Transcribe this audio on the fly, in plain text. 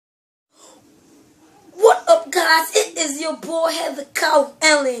guys, it is your boy Heather Cow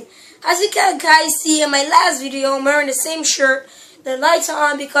Ellen. As you can guys see in my last video, I'm wearing the same shirt. The lights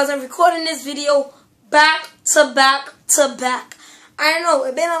are on because I'm recording this video back to back to back. I know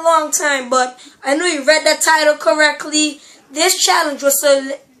it's been a long time, but I know you read the title correctly. This challenge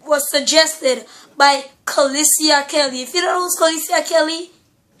was suggested by Calicia Kelly. If you don't know who's Calicia Kelly,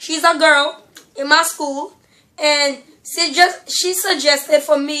 she's a girl in my school, and she suggested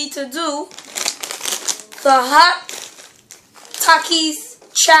for me to do the hot Takis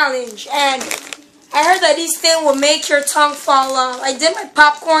challenge, and I heard that these things will make your tongue fall off. I did my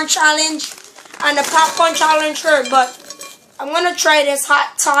popcorn challenge and the popcorn challenge hurt, but I'm gonna try this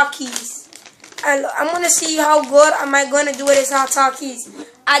hot Takis, and I'm gonna see how good am I gonna do with this hot Takis.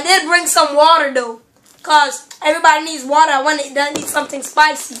 I did bring some water though, cause everybody needs water when they need something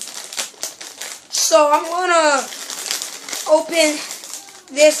spicy. So I'm gonna open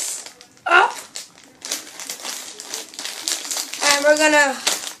this up, and we're gonna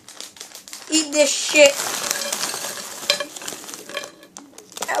eat this shit.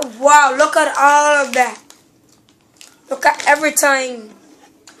 And wow, look at all of that. Look at everything.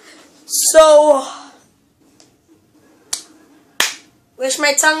 So, wish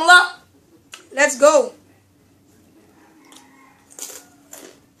my tongue luck. Let's go.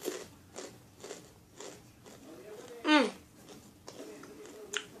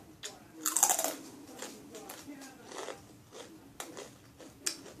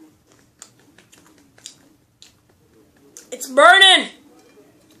 It's burning.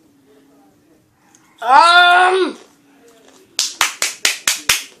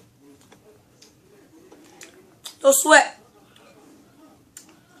 No sweat.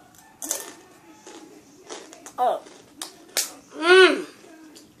 Oh.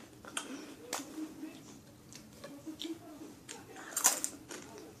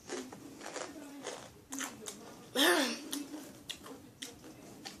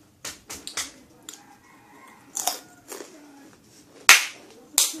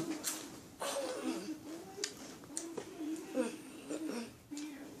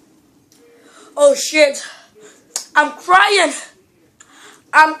 Oh shit. I'm crying.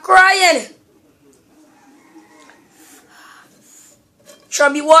 I'm crying.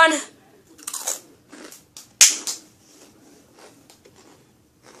 Chubby one.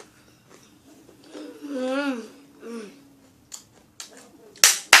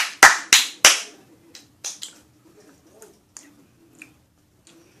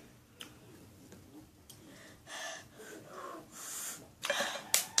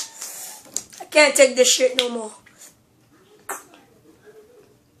 I can't take this shit no more.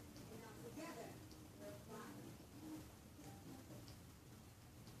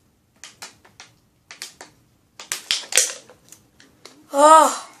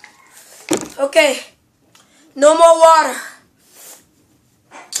 Oh, okay. No more water.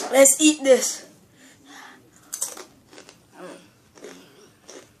 Let's eat this.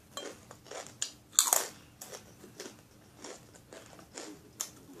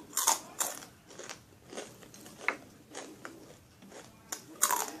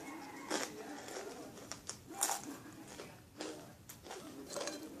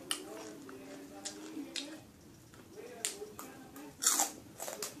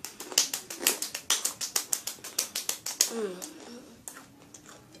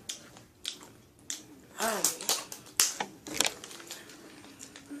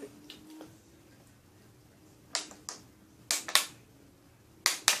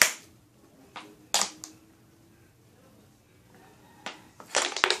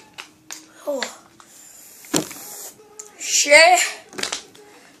 Oh, shit.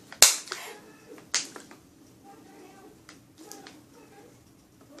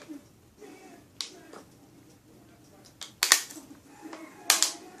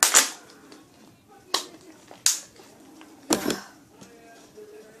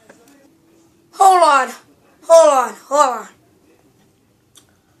 Hold on.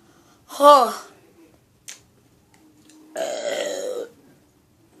 Oh.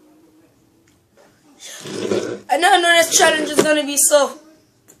 I never knew this challenge is gonna be so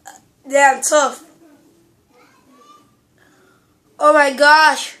damn tough. Oh my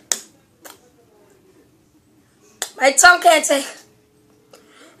gosh. My tongue can't take.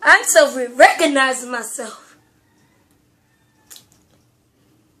 I'm self-recognizing myself.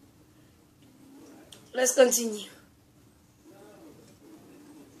 Let's continue.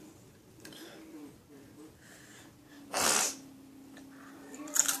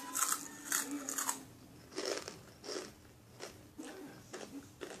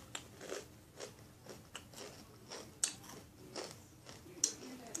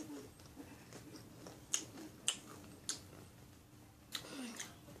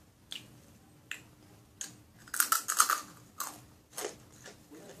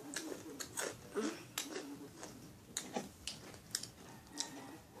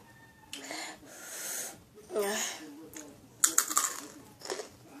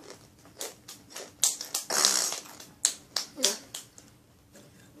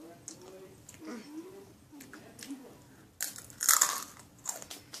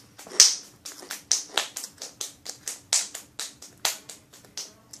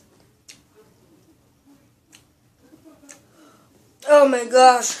 Oh my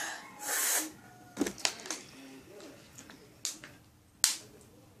gosh.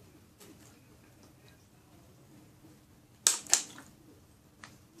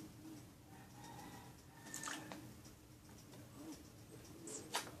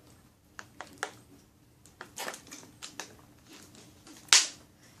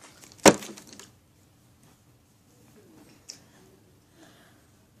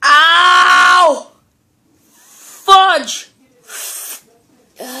 Ow! Fudge!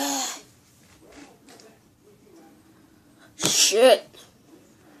 Shit.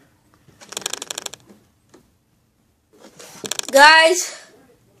 Guys,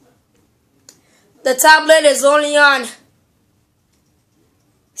 the tablet is only on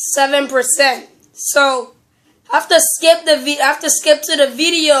 7%. So I have to skip to the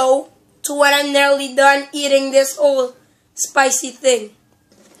video to when I'm nearly done eating this whole spicy thing.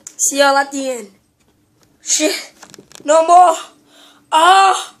 See y'all at the end. Shit. No more.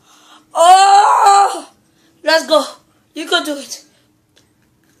 Oh. Oh. Let's go. You can do it.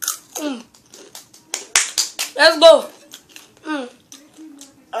 Let's go.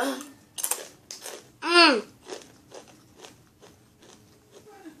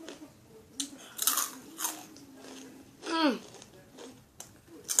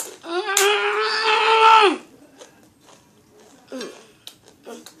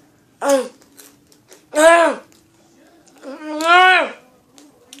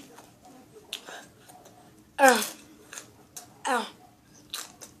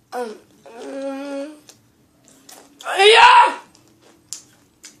 Yeah!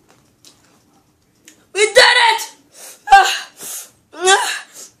 We did it!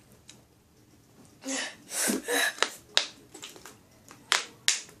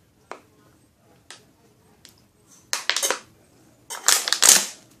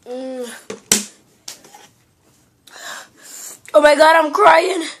 Oh my God, I'm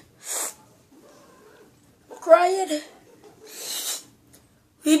crying. I'm crying.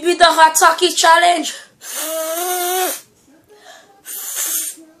 We beat the hot Takis challenge.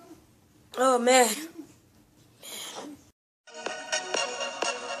 Oh man.